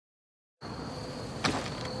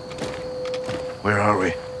Where are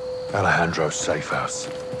we? Alejandro's safe house.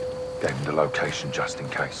 Gave him the location just in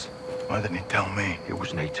case. Why didn't he tell me? It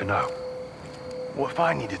was need to know. What if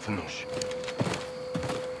I needed to know?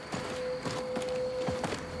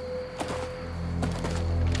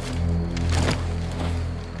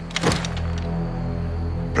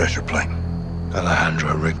 Pressure plane.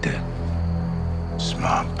 Alejandro rigged it.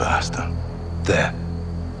 Smart bastard. There.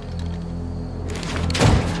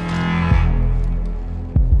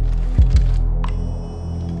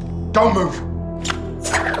 Don't move!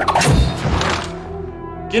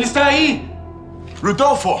 ¿Quién está ahí?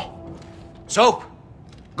 Rodolfo! Soap.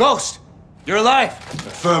 Ghost. You're alive.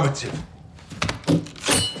 Affirmative.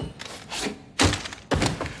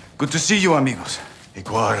 Good to see you, amigos.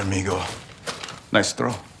 Igual, amigo. Nice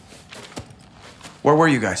throw. Where were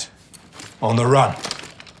you guys? On the run.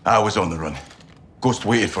 I was on the run. Ghost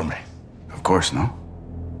waited for me. Of course, no?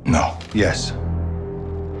 No. Yes.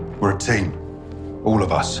 We're a team. All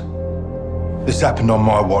of us. This happened on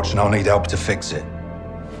my watch and I'll need help to fix it.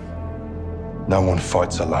 No one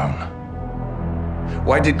fights alone.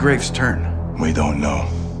 Why did Graves turn? We don't know.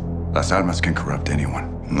 Las Almas can corrupt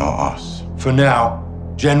anyone. Not us. For now,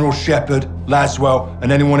 General Shepard, Laswell,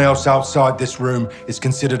 and anyone else outside this room is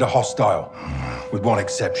considered a hostile. With one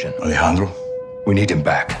exception. Alejandro? We need him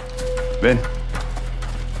back. Ben.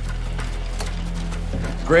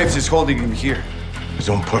 Graves is holding him here. His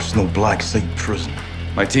own personal black site prison.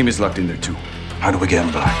 My team is locked in there too. How do we get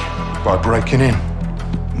him back? By breaking in.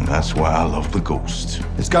 And that's why I love the Ghost.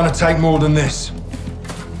 It's gonna take more than this.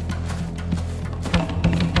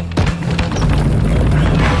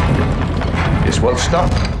 It's well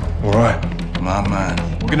stocked. All right. My man.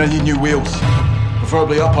 We're gonna need new wheels.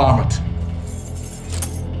 Preferably up-armored.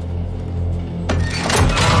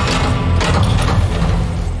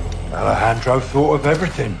 Alejandro thought of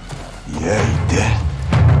everything. Yeah, he did.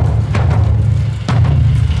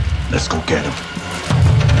 Let's go get him.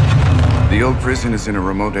 The old prison is in a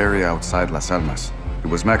remote area outside Las Almas. It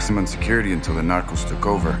was maximum security until the narcos took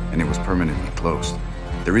over, and it was permanently closed.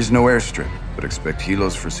 There is no airstrip, but expect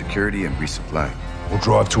helos for security and resupply. We'll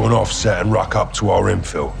drive to an offset and ruck up to our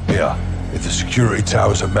infill. Here. If the security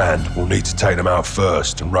towers are manned, we'll need to take them out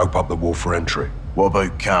first and rope up the wall for entry. What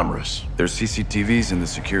about cameras? There's CCTVs in the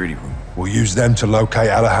security room. We'll use them to locate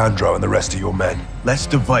Alejandro and the rest of your men. Let's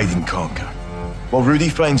divide and conquer. While Rudy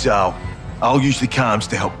finds Al, I'll use the cams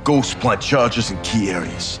to help Ghost plant charges in key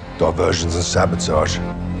areas. Diversions and sabotage.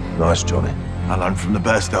 Nice, Johnny. I learned from the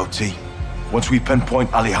best, LT. Once we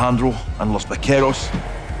pinpoint Alejandro and Los Vaqueros,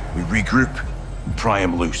 we regroup and pry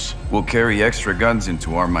him loose. We'll carry extra guns in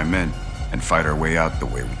to arm my men and fight our way out the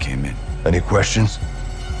way we came in. Any questions?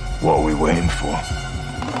 What are we waiting for?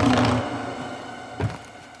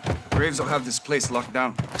 Graves will have this place locked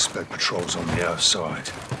down. Expect patrols on the outside.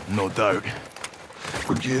 No doubt.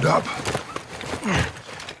 We're geared up.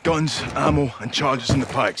 Guns, ammo, and charges in the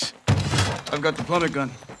pikes. I've got the plummet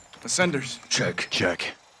gun. Ascenders. Check.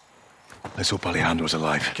 Check. Let's hope Alejandro's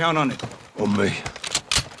alive. Count on it. On me.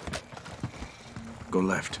 Go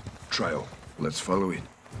left. Trail. Let's follow it.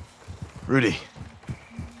 Rudy,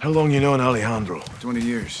 how long you known Alejandro? 20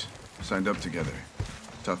 years. Signed up together.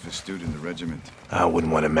 Toughest dude in the regiment. I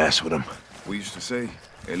wouldn't want to mess with him. We used to say,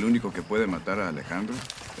 el único que puede matar a Alejandro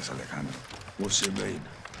es Alejandro. What's it mean?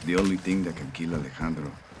 The only thing that can kill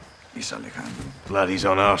Alejandro is Alejandro. Glad he's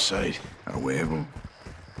on our side. A huevo.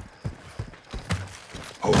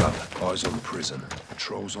 Hold up. Eyes on the prison.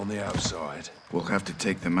 Patrols on the outside. We'll have to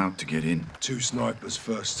take them out to get in. 2 snipers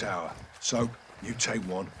first tower. So, you take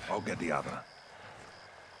one, I'll get the other.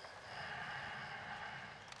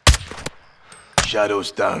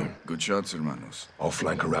 Shadows down. Good shots, hermanos. I'll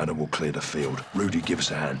flank around and we'll clear the field. Rudy, give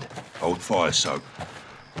us a hand. Hold fire, Soap.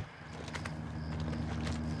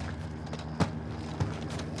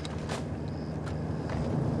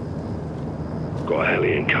 Got a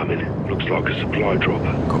heli incoming. Looks like a supply drop.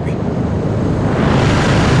 Copy.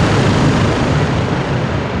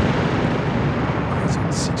 Eyes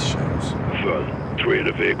on 6 shadows. Affirm. 3 in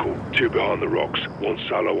the vehicle, 2 behind the rocks, 1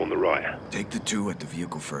 solo on the right. Take the 2 at the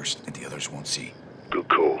vehicle first, and the others won't see. Good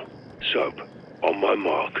call. Soap. On my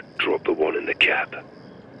mark, drop the 1 in the cab.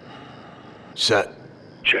 Set.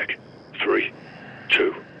 Check. 3,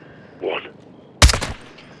 2, 1.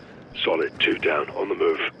 Solid. 2 down, on the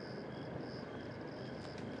move.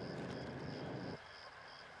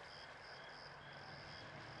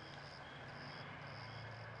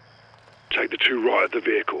 Take the 2 right of the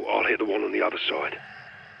vehicle. I'll hit the 1 on the other side.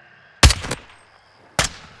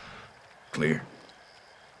 Clear.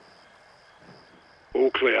 All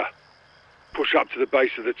clear. Push up to the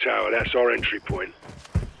base of the tower. That's our entry point.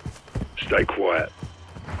 Stay quiet.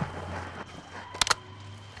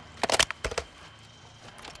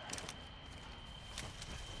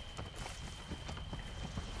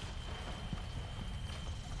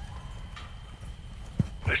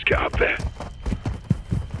 Get up there.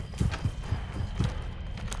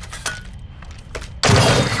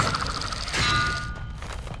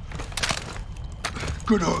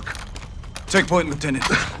 Good hook. Take point, Lieutenant.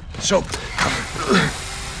 Soap.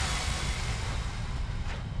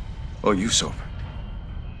 Oh, you, Soap.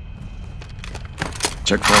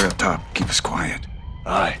 Check fire up top. Keep us quiet.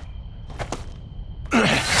 Aye.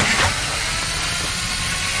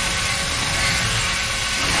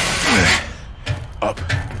 Up.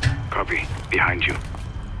 Copy. Behind you.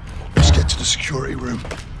 Let's get to the security room.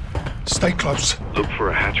 Stay close. Look for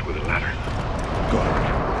a hatch with a ladder. Got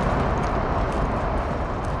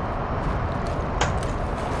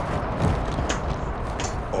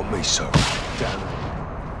it. On me, so. Down.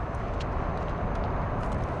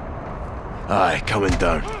 Aye, coming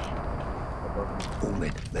down. All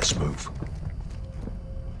in. Let's move.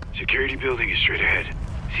 Security building is straight ahead.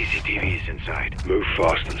 CCTV is inside. Move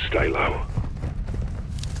fast and stay low.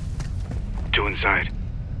 2 inside.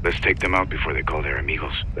 Let's take them out before they call their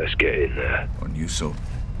amigos. Let's get in there. On you, Soap.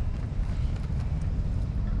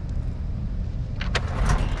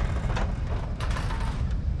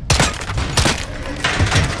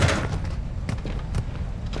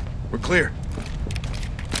 We're clear.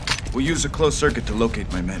 We'll use a closed circuit to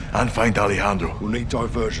locate my men. And find Alejandro. We'll need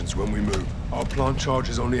diversions when we move. I'll plant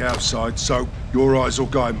charges on the outside, so your eyes will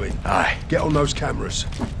guide me. Aye. Get on those cameras.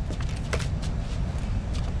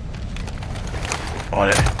 On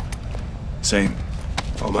it. Same.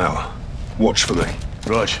 I'm out. Watch for me.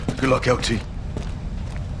 Raj, good luck, LT.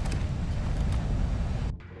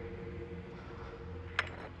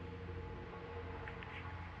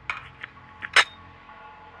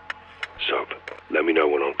 Soap, let me know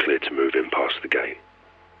when I'm clear to move in past the gate.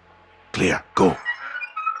 Clear, go.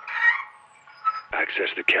 Access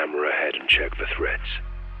the camera ahead and check for threats.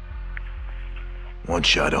 One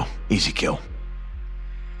shadow, easy kill.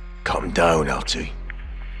 Come down, LT.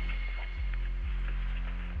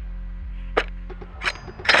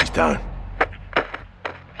 He's down.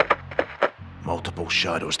 Multiple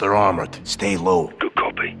shadows, they're armored. Stay low. Good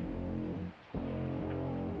copy.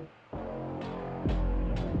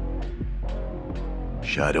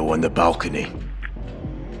 Shadow on the balcony.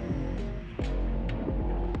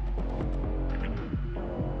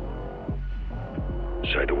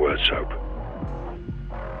 Say the word, Soap.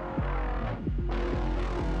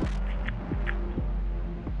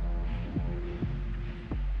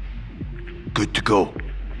 Good to go.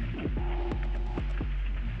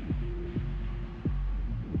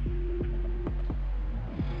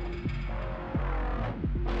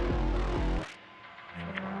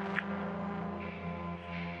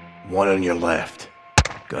 One on your left.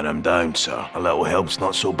 Got him down, sir. A little help's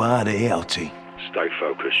not so bad, eh, LT? Stay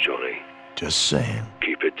focused, Johnny. Just saying.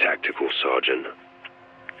 Keep it tactical, Sergeant.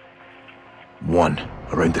 One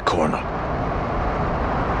around the corner.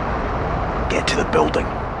 Get to the building.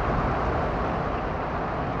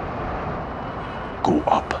 Go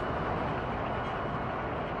up.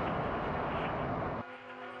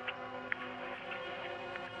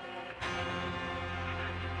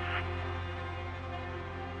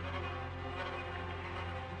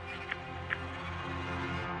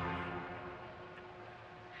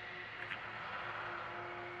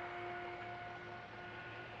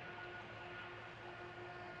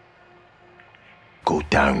 Go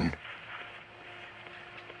down.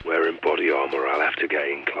 Wearing body armor, I'll have to get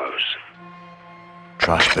in close.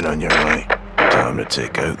 Trash bin on your right. Time to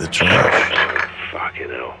take out the trash. Fucking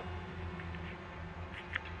hell.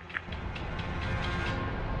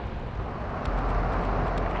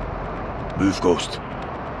 Move, Ghost.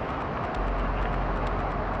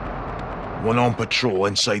 One on patrol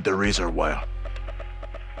inside the razor wire.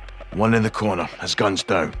 One in the corner, his gun's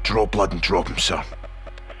down. Draw blood and drop him, sir.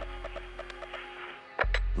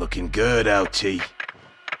 Looking good, LT.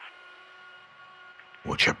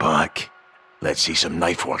 Watch your back. Let's see some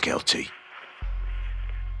knife work, LT.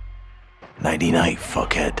 Nighty-night,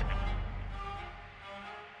 fuckhead.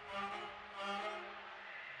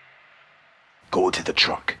 Go to the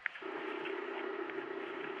truck.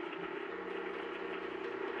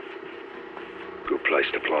 Good place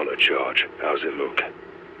to plant a charge. How's it look?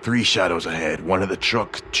 3 shadows ahead, 1 at the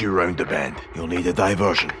truck, 2 round the bend. You'll need a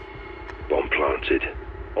diversion. Bomb planted.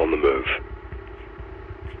 On the move.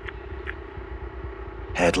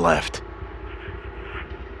 Head left.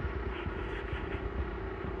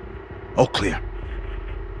 All clear.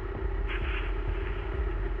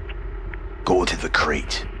 Go to the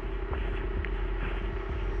crate.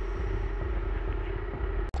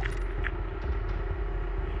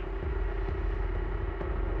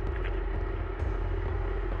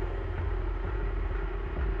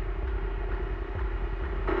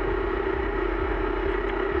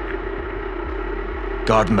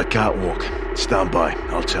 Guarding the catwalk. Stand by.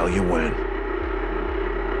 I'll tell you when.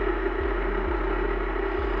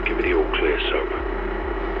 Give me the all clear, Soap.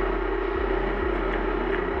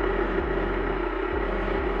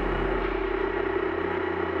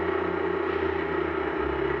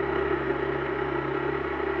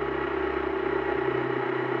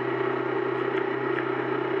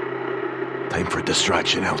 Time for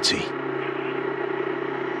distraction, LT.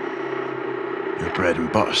 Your bread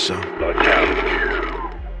and butter, son. Lights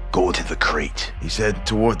out. Go to the crate. He's heading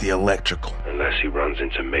toward the electrical. Unless he runs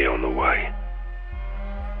into me on the way.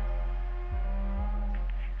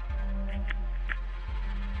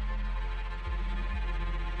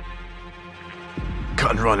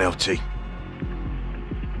 Cut and run, LT.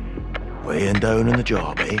 Weighing down on the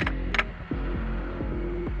job, eh?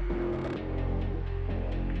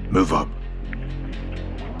 Move up.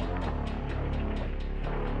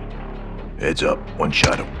 Heads up, one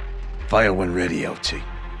shadow. Fire when ready, LT.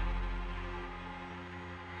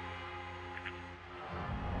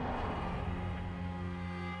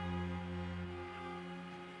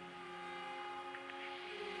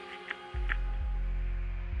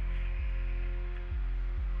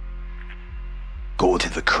 Go to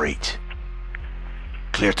the crate.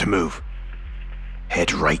 Clear to move.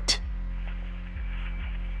 Head right.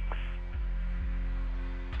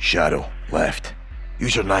 Shadow, left.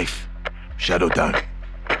 Use your knife. Shadow down.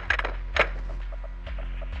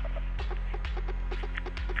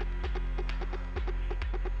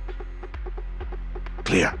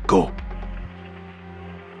 Clear, go.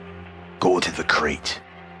 Go to the crate.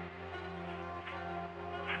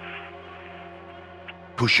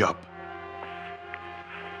 Push up.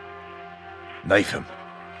 Knife him.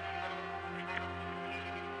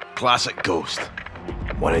 Classic Ghost.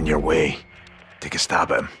 One in your way. Take a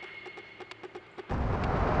stab at him.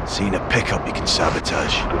 Seeing a pickup you can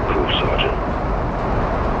sabotage. Good call, Sergeant.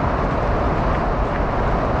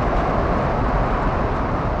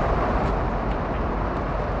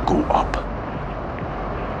 Go up.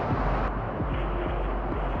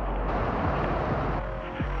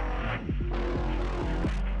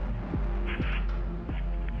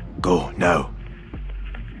 Go, now.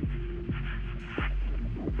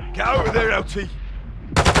 Get out of there, LT!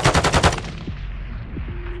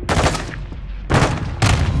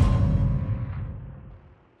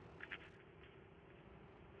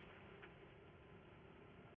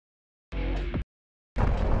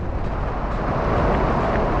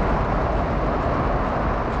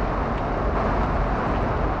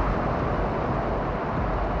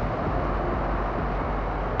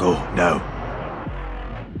 Go, now.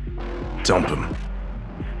 Dump him.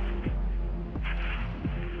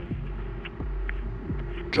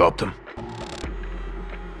 Dropped him.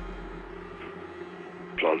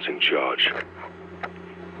 Planting charge.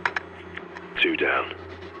 2 down.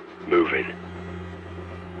 Moving.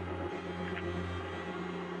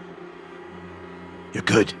 You're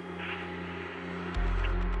good.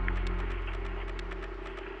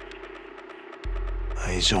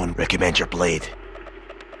 Eyes on. Recommend your blade.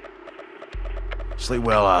 Sleep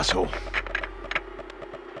well, asshole.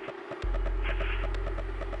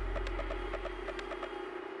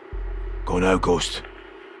 Go now, Ghost.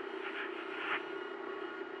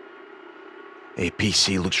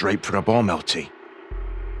 APC looks ripe for a bomb, LT.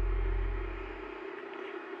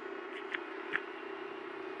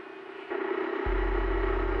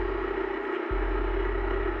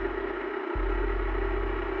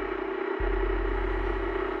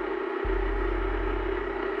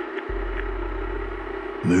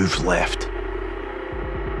 Move left.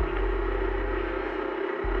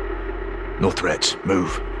 No threats.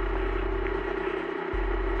 Move.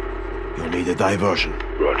 You'll need a diversion.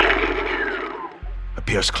 Roger.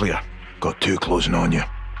 Appears clear. Got 2 closing on you.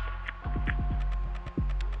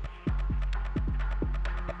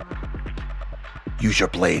 Use your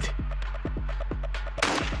blade.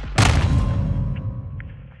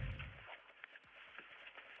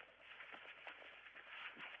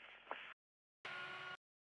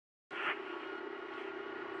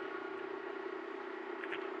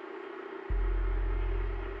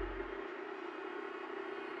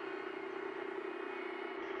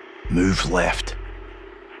 Move left.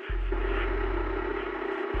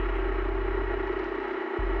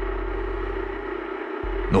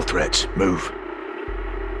 No threats. Move.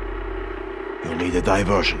 You'll need a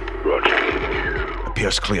diversion. Roger.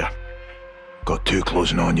 Appears clear. Got 2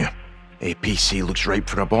 closing on you. APC looks ripe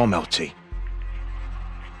for a bomb, LT.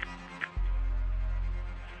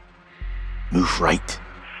 Move right.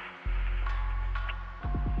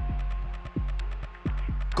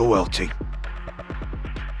 Go, LT.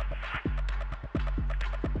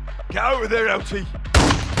 Get out of there, LT!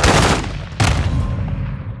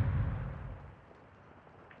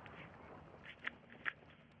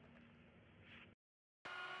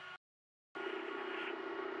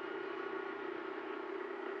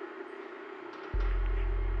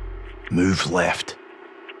 Move left.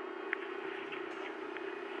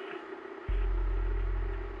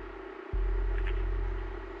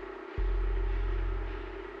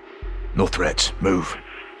 No threats. Move.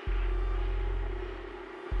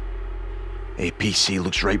 APC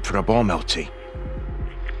looks ripe for a bomb, LT.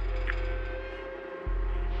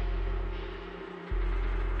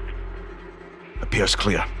 Appears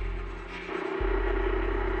clear.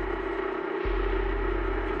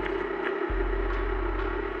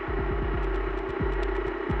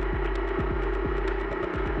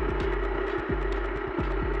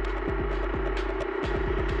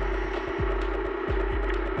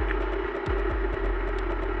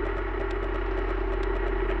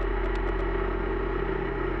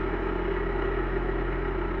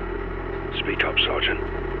 Speak up, Sergeant.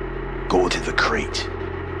 Go to the crate.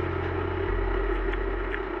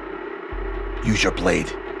 Use your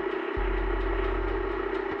blade.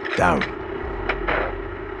 Down.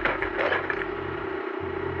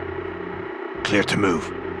 Clear to move.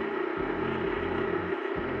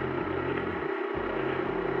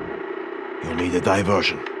 You'll need a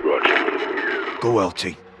diversion. Roger. Go,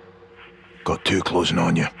 LT. Got two closing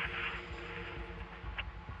on you.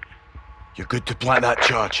 You're good to plant that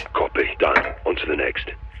charge. Copy. Done. On to the next.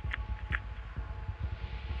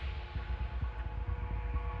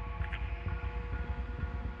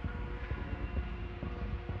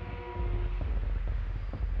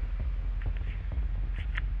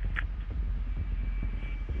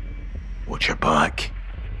 Watch your back.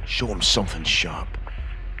 Show him something sharp.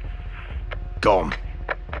 Got him.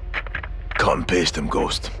 Cut and paste him,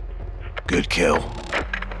 Ghost. Good kill.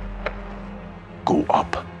 Go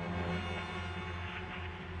up.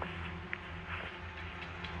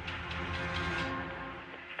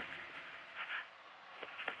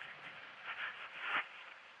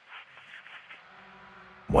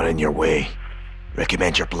 One in your way.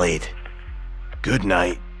 Recommend your blade. Good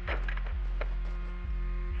night.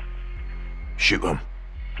 Shoot him.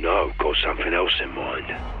 No, got something else in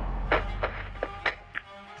mind.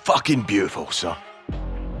 Fucking beautiful, sir.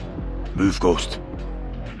 Move, Ghost.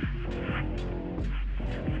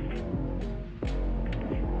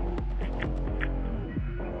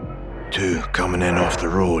 Two coming in off the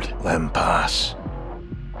road. Let him pass.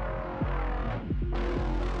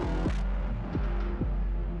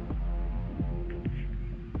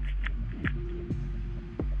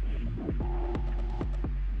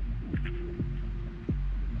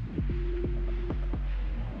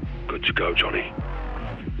 Good to go, Johnny.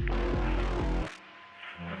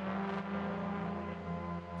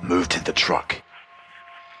 Move to the truck.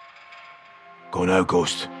 Go now,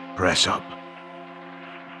 Ghost. Press up.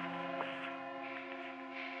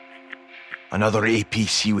 Another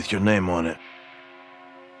APC with your name on it.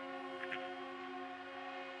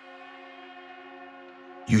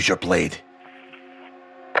 Use your blade.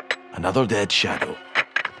 Another dead shadow.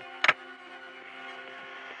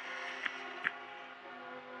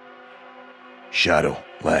 Shadow,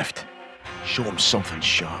 left. Show him something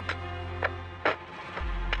sharp.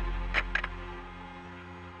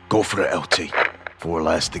 Go for it, LT. Four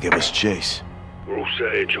less to give us chase. We're all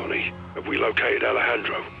set here, Johnny. Have we located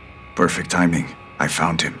Alejandro? Perfect timing. I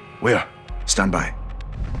found him. Where? Stand by.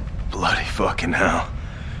 Bloody fucking hell.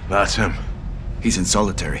 That's him. He's in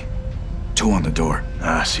solitary. Two on the door.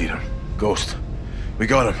 I see him. Ghost. We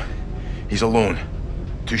got him. He's alone.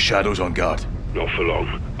 Two shadows on guard. Not for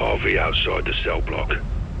long. RV outside the cell block.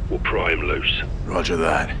 We'll pry him loose. Roger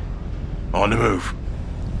that. On the move.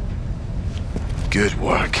 Good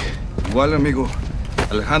work. Igual, amigo.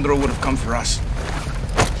 Alejandro would have come for us.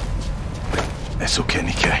 Eso que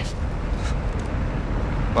ni qué.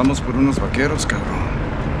 Vamos por unos vaqueros, cabrón.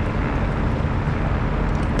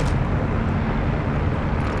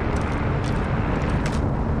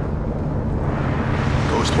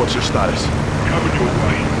 Ghost, what's your status? Coming your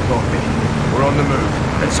way. Copy. We're on the move.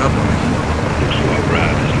 Heads up, amigo. Looks like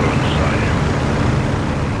Rad is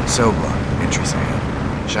alongside. Cell block. Entry's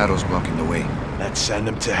ahead. Shadows blocking the way. Let's send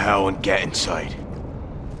him to hell and get inside.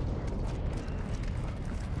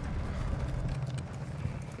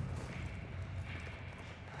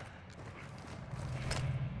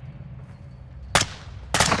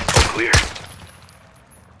 Clear.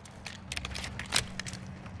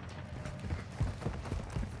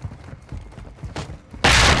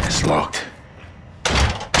 It's locked.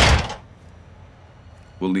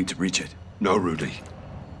 We'll need to reach it. No, Rudy.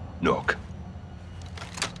 Knock.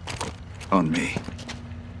 On me.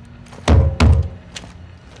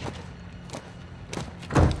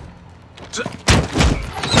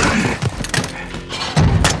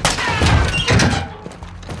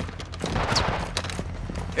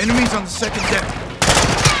 Enemies on the second deck.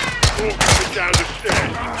 More coming down the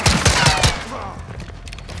stairs.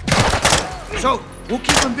 So, we'll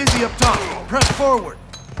keep them busy up top. Press forward.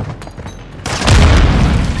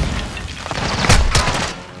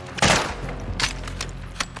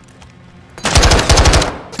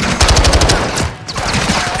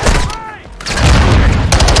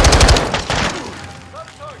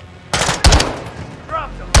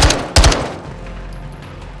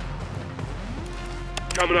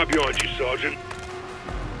 Coming up behind you, Sergeant.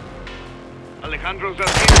 Alejandro's up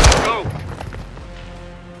here, let's go!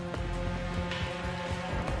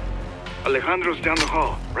 Alejandro's down the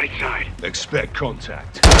hall, right side. Expect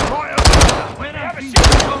contact.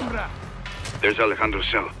 There's Alejandro's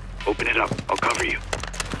cell. Open it up, I'll cover you.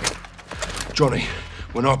 Johnny,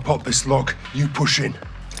 when I pop this lock, you push in.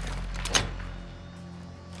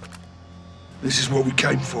 This is what we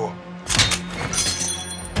came for.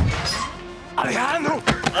 ¡Alejandro!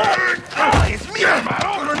 ¡Es mío!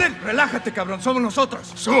 ¡Coronel! ¡Relájate, cabrón! ¡Somos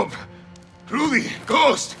nosotros! Sub! Rudy!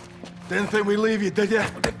 Ghost! Didn't think we'd leave you, did ya?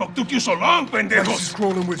 They took you so long, This pendejos! is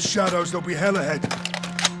crawling with shadows, there'll be hell ahead.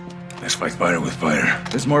 Let's fight fire with fire.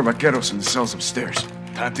 There's more vaqueros in the cells upstairs.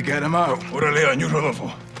 Time to get them out. Órale, on you,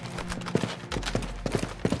 Rodolfo.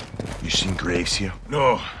 You seen Graves here?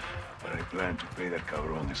 No, but I plan to pay that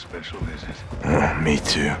cabron a special visit. Me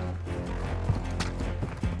too.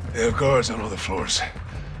 They have guards on all the floors.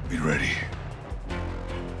 Be ready.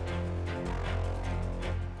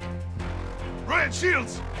 Riot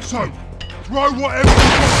shields! So, throw whatever you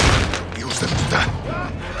got. Use them to that.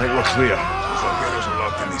 Think we're clear. Those vaqueros are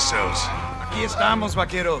locked in these cells. Aquí estamos,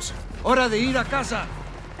 vaqueros. Hora de ir a casa.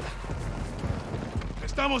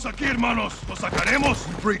 Estamos aquí, hermanos. Los sacaremos.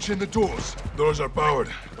 Breach in the doors. Doors are powered.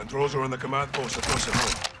 Controls are in the command post across the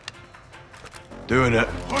hall. Doing it.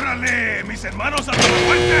 ¡Órale! ¡Mis hermanos a la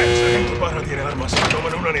fuente! Sargento Parra tiene armas.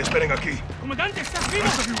 Tomen una y esperen aquí. Comandante, ¿estás vivo?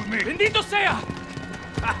 Rest of you with me. ¡Bendito sea!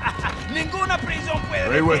 Ninguna prisión puede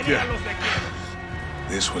Right with detener a you. los vaqueros.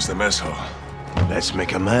 This was the mess hall. Let's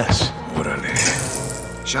make a mess. Órale.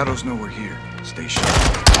 Shadows know we're here. Stay sharp.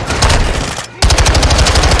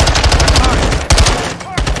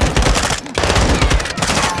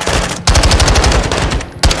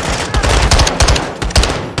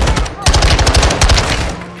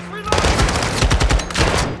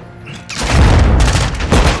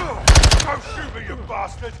 Don't shoot me, you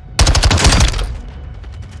bastard!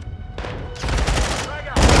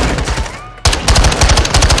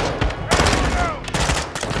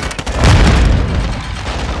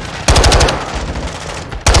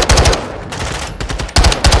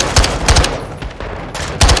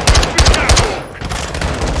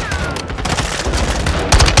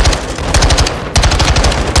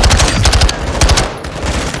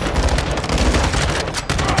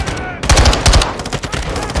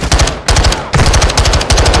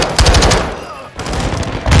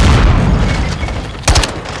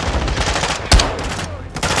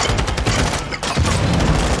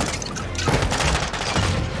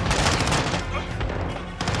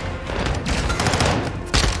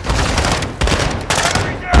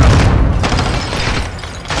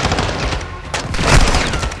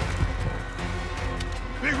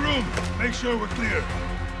 Make sure we're clear.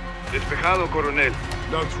 Despejado, Coronel.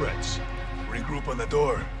 No threats. Regroup on the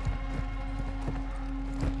door.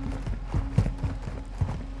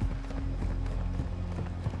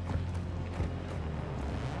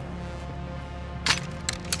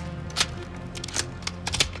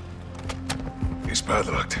 It's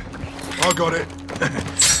padlocked. I got it.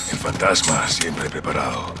 El fantasma siempre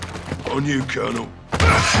preparado. On you, Colonel.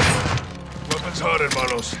 Weapons hard,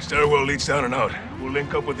 hermanos. Stairwell leads down and out. We'll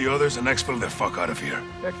link up with the others and exfil the fuck out of here.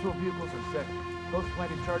 Exfil vehicles are set. Those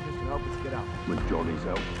planted charges can help us get out. When Johnny's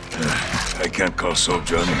out. I can't call soap,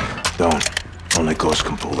 Johnny. Don't. Only Ghost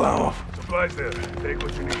can pull that off. Supplies there. Take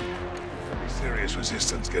what you need. There'll be serious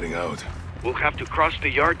resistance getting out. We'll have to cross the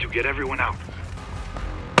yard to get everyone out.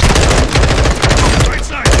 Right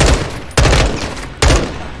side!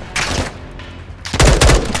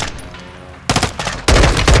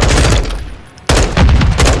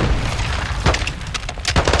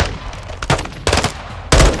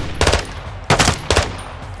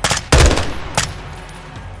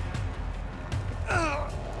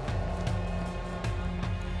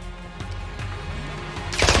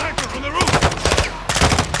 On the roof!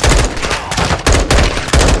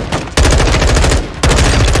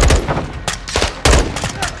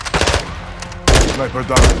 Sniper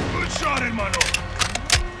down. Good shot, hermano!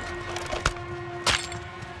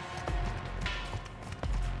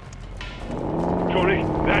 Tony,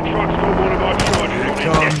 that truck's got one of our charges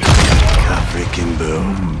on it. Comes a freaking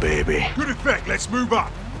boom, baby. Good effect, let's move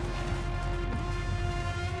up.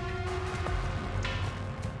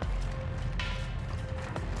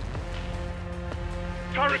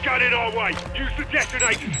 gun in our way. Use the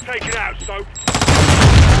detonators to take it out, Soap.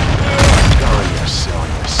 Go on, you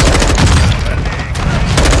selling yourself.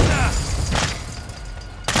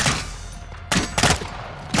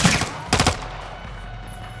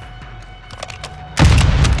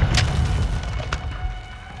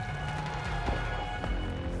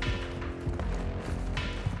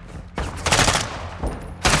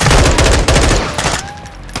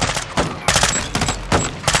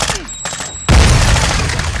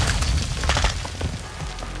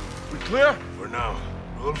 Clear? For now.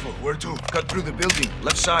 Rodolfo, where to? Cut through the building,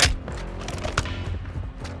 left side.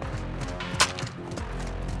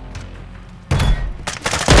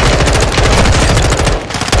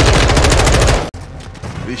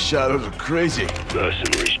 These shadows are crazy.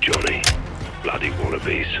 Mercenaries, Johnny. Bloody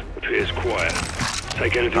wannabes. Appears quiet.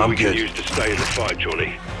 Take anything I'm we can good. use to stay in the fight,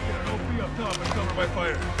 Johnny. Be up top and cover my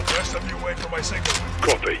fire. The rest of you wait for my signal.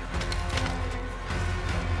 Copy.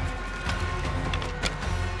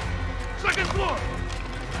 Second floor!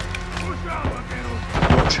 Push out, vaqueros!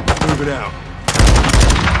 Watch, move it out.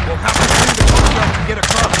 We'll have to clear the contract to get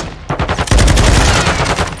across.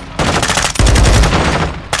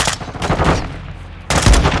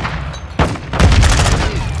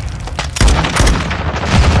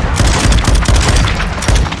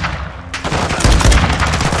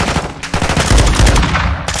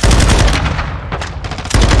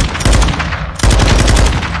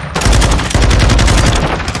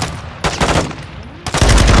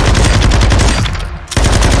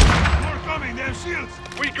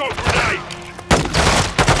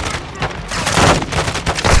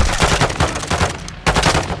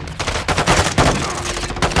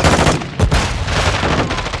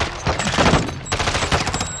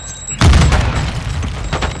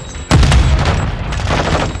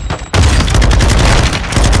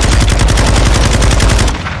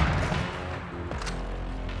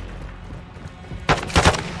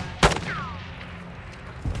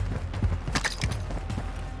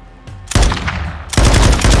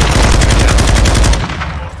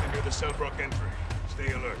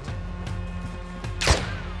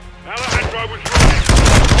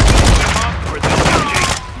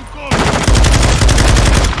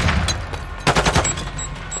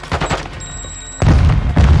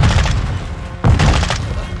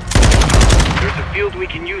 We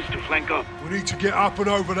can use to flank up. We need to get up and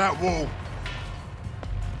over that wall.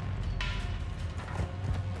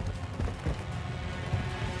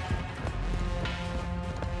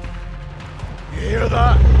 You hear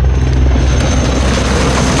that?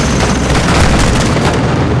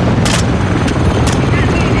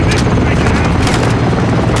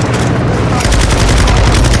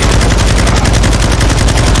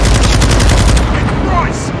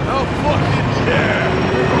 Price! Oh, fucking yeah!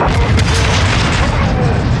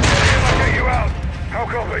 How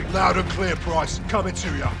copy? Loud and clear, Price. Coming to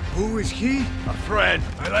you. Who is he? A friend.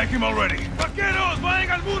 I like him already. Vaqueros, vayan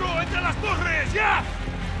al muro entre las torres, yeah!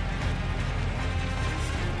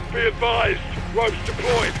 Be advised. Ropes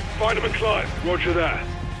deployed. Find him and climb. Roger that.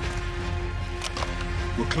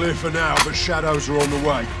 We're clear for now, but shadows are on the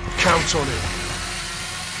way. Count on it.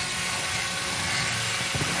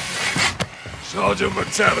 Sergeant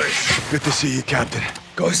McTavish. Good to see you, Captain.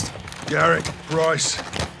 Ghost. Garrick, Price.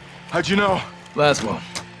 How'd you know? Laswell.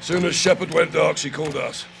 Soon as Shepard went dark, she called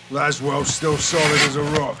us. Laswell's still solid as a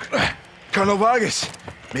rock. Colonel Vargas.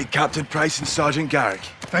 Meet Captain Price and Sergeant Garrick.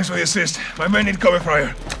 Thanks for the assist. My men need cover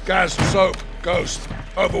fire. Gaz, Soap, Ghost.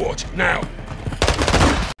 Overwatch, now.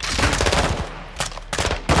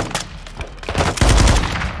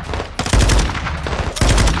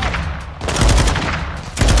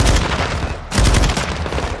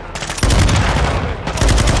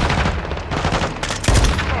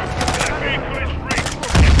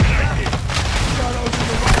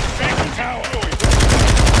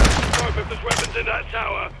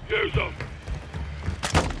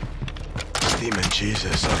 Demon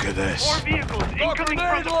Jesus, look at this. More vehicles incoming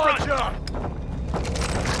from the front.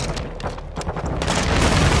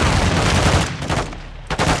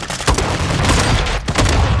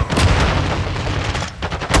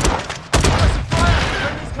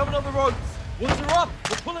 Enemies coming on the roads. Once they're up,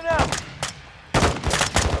 we're pulling out.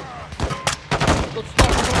 Let's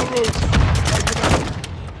stop them on the roads.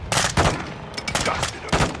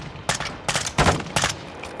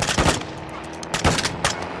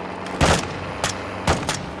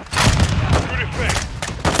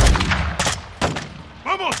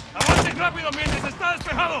 ¡Rápido, mientras está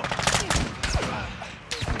despejado!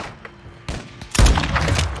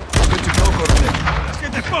 Good to go, Cortel. Let's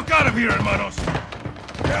get the fuck out of here, hermanos!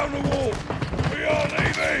 Down the wall! We are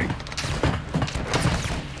leaving!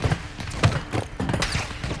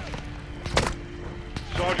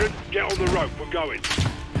 Sergeant, get on the rope. We're going.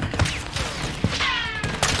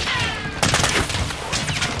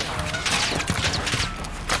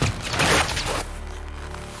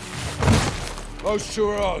 Those two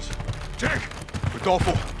are ours. Check.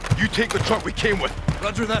 Rodolfo, you take the truck we came with.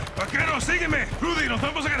 Roger that. Vaquero, sígueme. Rudy, nos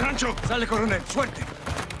vamos a el rancho. Sale, coronel. Suerte.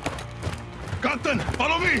 Captain,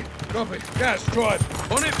 follow me. Copy. Gas,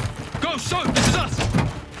 drive. On it. Go, so, this is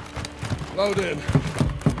us. Load in.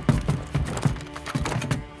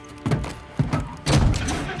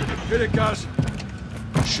 Hit it, guys.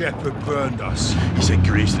 Shepard burned us. He sent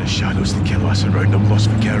Graves to the shadows to kill us and round up Los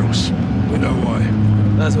Vaqueros. We know why.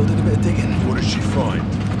 Laszlo did a bit of digging. What did she find?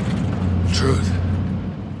 Truth.